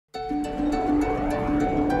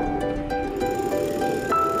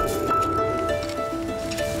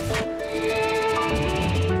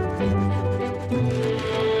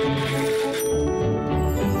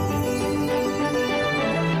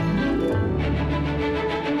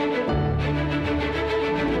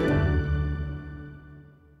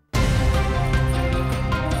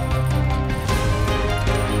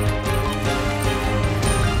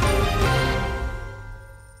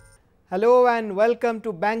Hello and welcome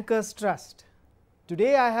to Bankers Trust.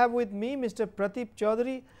 Today I have with me Mr. Pratip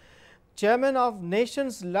Chaudhuri, Chairman of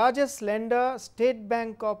nation's largest lender, State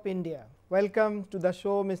Bank of India. Welcome to the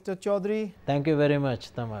show, Mr. Chaudhuri. Thank you very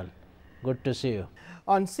much, Tamal. Good to see you.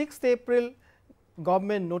 On 6th April,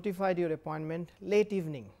 government notified your appointment late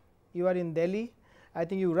evening. You are in Delhi. I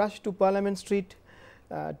think you rushed to Parliament Street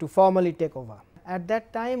to formally take over. At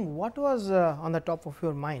that time, what was on the top of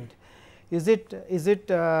your mind? Is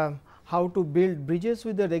it how to build bridges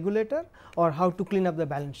with the regulator or how to clean up the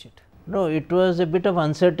balance sheet? No, it was a bit of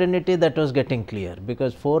uncertainty that was getting clear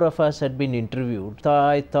because 4 of us had been interviewed. So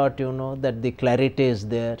I thought, that the clarity is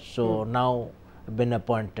there. So now been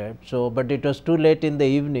appointed. So, but it was too late in the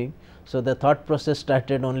evening. So the thought process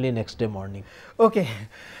started only next day morning. Okay,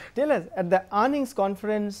 tell us, at the earnings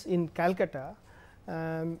conference in Calcutta,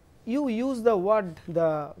 you used the word,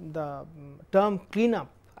 the term cleanup,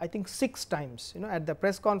 I think 6 times, at the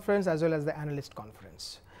press conference as well as the analyst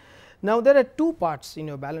conference. Now, there are 2 parts in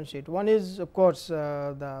your balance sheet. One is of course,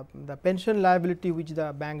 the pension liability which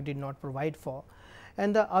the bank did not provide for,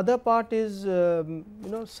 and the other part is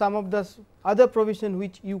some of the other provision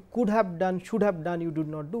which you could have done, should have done, you did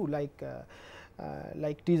not do,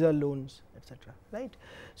 like teaser loans, etc. Right.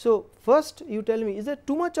 So, first you tell me, is there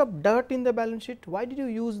too much of dirt in the balance sheet? Why did you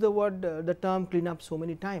use the word, the term clean up so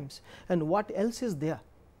many times, and what else is there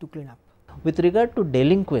to clean up? With regard to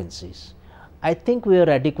delinquencies, I think we are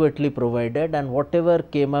adequately provided, and whatever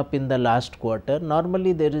came up in the last quarter,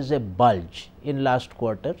 normally there is a bulge in last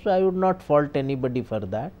quarter. So, I would not fault anybody for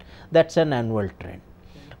that. That is an annual trend.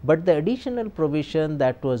 But the additional provision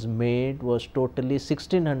that was made was totally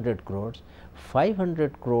 1600 crores,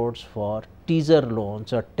 500 crores for teaser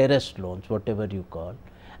loans or terrace loans, whatever you call,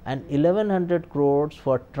 and 1100 crores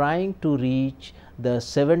for trying to reach the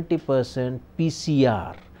 70%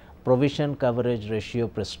 PCR provision coverage ratio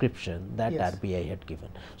prescription that RBI had given.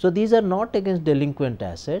 So, these are not against delinquent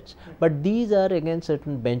assets, but these are against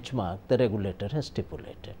certain benchmark the regulator has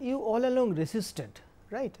stipulated. You all along resisted,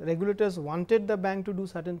 right? Regulators wanted the bank to do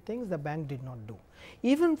certain things, the bank did not do.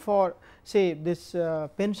 Even for say this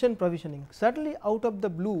pension provisioning, certainly out of the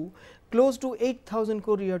blue close to 8,000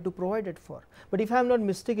 crore you have to provide it for. But if I am not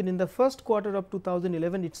mistaken, in the first quarter of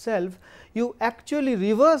 2011 itself, you actually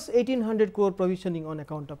reverse 1800 crore provisioning on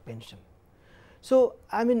account of pension. So,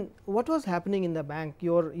 I mean, what was happening in the bank?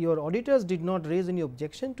 Your auditors did not raise any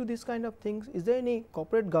objection to this kind of things. Is there any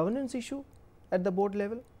corporate governance issue at the board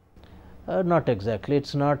level? Not exactly. It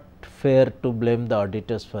is not fair to blame the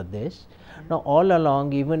auditors for this. Now, all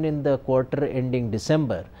along, even in the quarter ending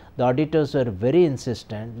December, the auditors were very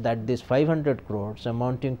insistent that this 500 crores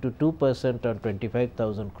amounting to 2% or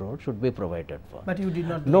 25,000 crores should be provided for. But you did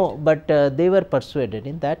not do No, it. but they were persuaded.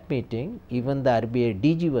 In that meeting, even the RBI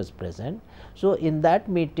DG was present. So, in that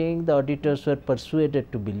meeting, the auditors were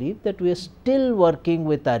persuaded to believe that we are still working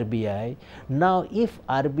with RBI. Now, if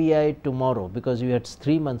RBI tomorrow, because you had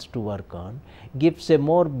 3 months to work on, gives a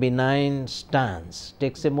more benign stance,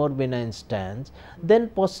 takes a more benign stance, then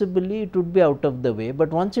possibly it would be out of the way.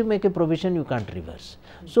 But once you make a provision, you can't reverse.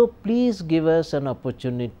 So, please give us an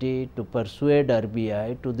opportunity to persuade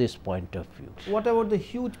RBI to this point of view. What about the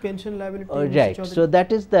huge pension liability? Right. So,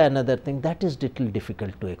 that is the another thing that is little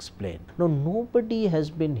difficult to explain. Now, nobody has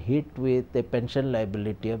been hit with a pension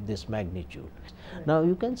liability of this magnitude. Right. Now,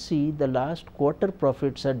 you can see the last quarter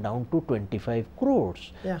profits are down to 25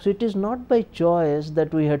 crores. Yeah. So, it is not by choice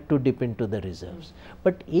that we had to dip into the reserves,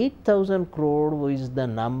 but 8,000 crore is the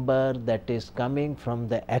number that is coming from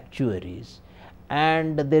the actuaries,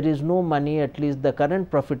 and there is no money, at least the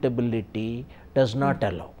current profitability does not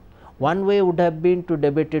allow. One way would have been to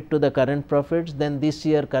debit it to the current profits, then this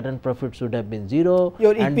year current profits would have been 0.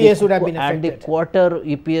 Your EPS would have been affected. And the quarter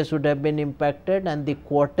EPS would have been impacted, and the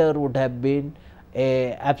quarter would have been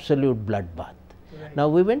a absolute bloodbath. Right. Now,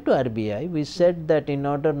 we went to RBI, we said that in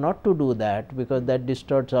order not to do that, because that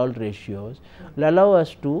distorts all ratios, allow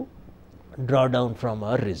us to draw down from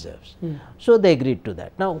our reserves. So, they agreed to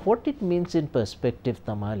that. Now, what it means in perspective,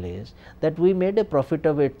 Tamal, is that we made a profit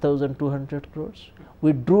of 8,200 crores.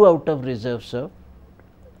 We drew out of reserves of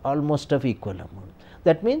almost of equal amount.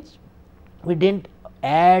 That means we did not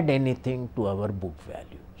add anything to our book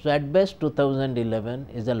value. So, at best 2011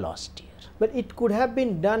 is a lost year. But it could have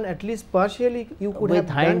been done at least partially, you could have with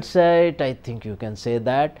hindsight, I think you can say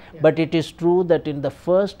that, but it is true that in the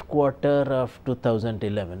first quarter of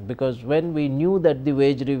 2011, because when we knew that the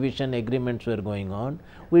wage revision agreements were going on,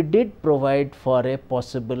 we did provide for a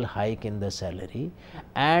possible hike in the salary,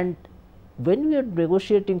 and when we are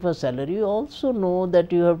negotiating for salary, you also know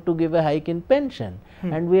that you have to give a hike in pension,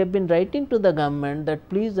 and we have been writing to the government that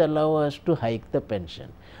please allow us to hike the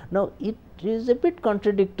pension. Now, it is a bit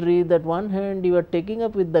contradictory that one hand you are taking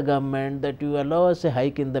up with the government that you allow us a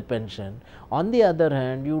hike in the pension, on the other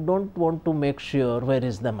hand you do not want to make sure where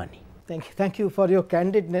is the money. Thank you for your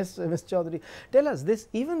candidness, Mr. Chaudhuri. Tell us this,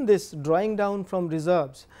 even this drawing down from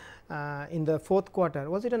reserves in the fourth quarter,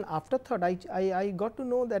 was it an afterthought? I got to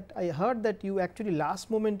know that, I heard that you actually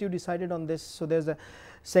last moment you decided on this. So, there is a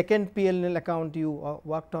second PL account, you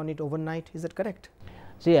worked on it overnight, is that correct?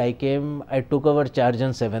 See, I took over charge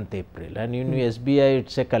on 7th April, and in SBI it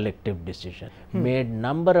is a collective decision, made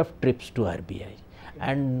number of trips to RBI,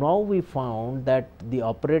 and now we found that the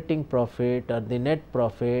operating profit or the net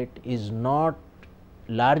profit is not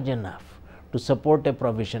large enough to support a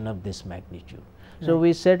provision of this magnitude. So,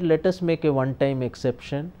 we said let us make a one time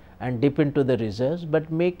exception and dip into the reserves,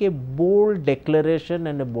 but make a bold declaration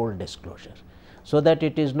and a bold disclosure, so that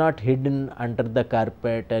it is not hidden under the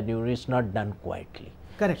carpet and it is not done quietly.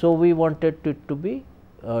 Correct. So, we wanted it to be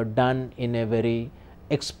done in a very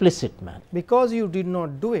explicit manner. Because you did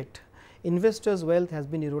not do it, investors' wealth has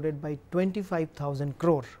been eroded by 25,000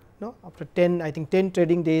 crore, no? After 10, I think 10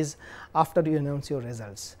 trading days after you announce your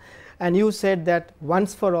results. And you said that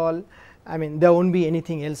once for all, I mean there won't be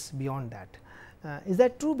anything else beyond that. Is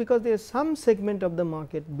that true? Because there is some segment of the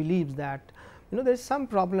market believes that, you know, there is some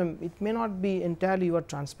problem, it may not be entirely you are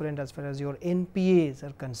transparent as far as your NPAs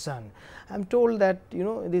are concerned. I am told that, you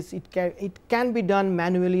know, this it can be done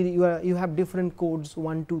manually, you have different codes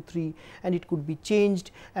 1, 2, 3, and it could be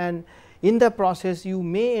changed, and in the process you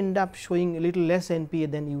may end up showing a little less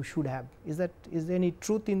NPA than you should have. Is there any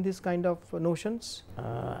truth in this kind of notions?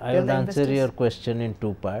 I will answer your question in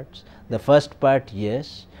two parts. The first part,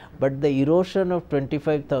 yes, but the erosion of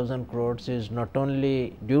 25,000 crores is not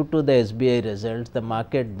only due to the SBI results, the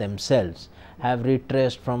market themselves have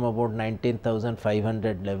retraced from about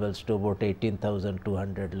 19,500 levels to about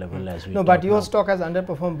 18,200 level as we No, but your stock has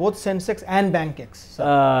underperformed both Sensex and Bankex.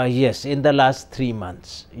 Yes, in the last 3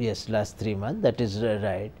 months, yes, last 3 months, that is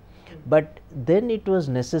right. But then it was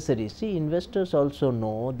necessary. See, investors also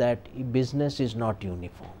know that business is not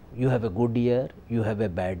uniform. You have a good year, you have a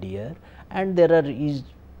bad year, and there are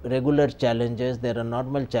regular challenges, there are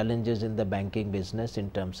normal challenges in the banking business in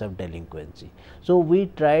terms of delinquency. So, we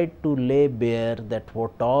tried to lay bare that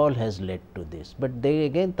what all has led to this, but they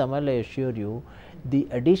again, Tamal, I assure you, the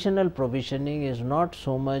additional provisioning is not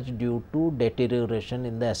so much due to deterioration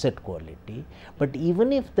in the asset quality, but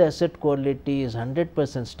even if the asset quality is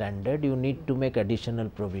 100% standard, you need to make additional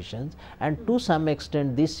provisions, and to some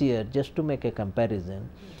extent this year, just to make a comparison,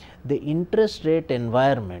 the interest rate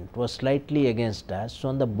environment was slightly against us. So,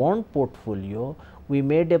 on the bond portfolio, we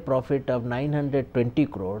made a profit of 920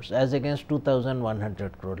 crores as against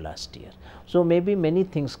 2,100 crore last year. So, maybe many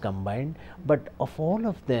things combined, but of all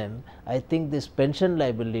of them, I think this pension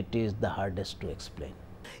liability is the hardest to explain.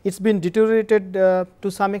 It has been deteriorated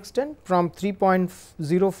to some extent, from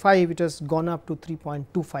 3.05 it has gone up to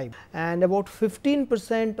 3.25, and about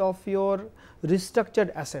 15% of your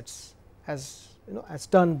restructured assets has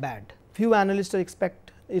turned bad. Few analysts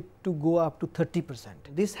expect it to go up to 30%.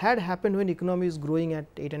 This had happened when economy is growing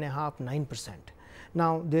at 8.5–9%.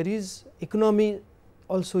 Now, there is economy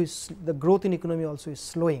also is, the growth in economy also is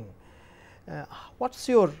slowing. What is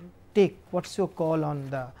your take, what is your call on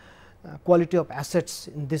the quality of assets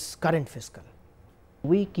in this current fiscal?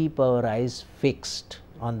 We keep our eyes fixed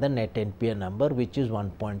on the net NPA number, which is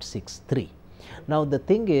 1.63. Now, the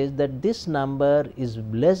thing is that this number is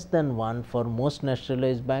less than 1 for most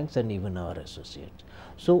nationalized banks and even our associates.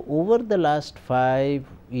 So, over the last 5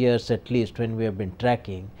 years at least, when we have been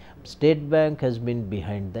tracking, State Bank has been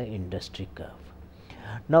behind the industry curve.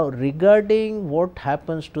 Now, regarding what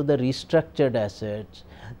happens to the restructured assets,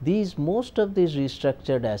 most of these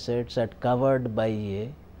restructured assets are covered by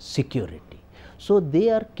a security. So, they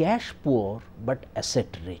are cash poor, but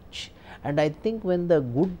asset rich, and I think when the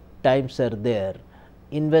good times are there,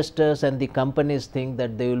 investors and the companies think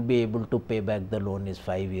that they will be able to pay back the loan is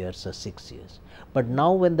 5 years or 6 years. But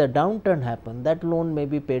now when the downturn happens, that loan may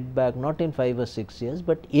be paid back not in 5 or 6 years,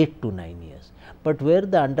 but 8 to 9 years. But where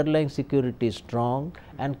the underlying security is strong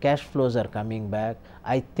and cash flows are coming back,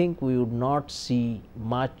 I think we would not see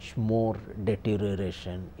much more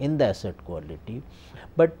deterioration in the asset quality.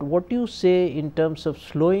 But what you say in terms of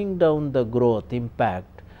slowing down the growth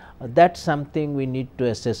impact, that is something we need to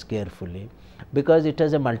assess carefully, because it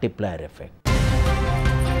has a multiplier effect.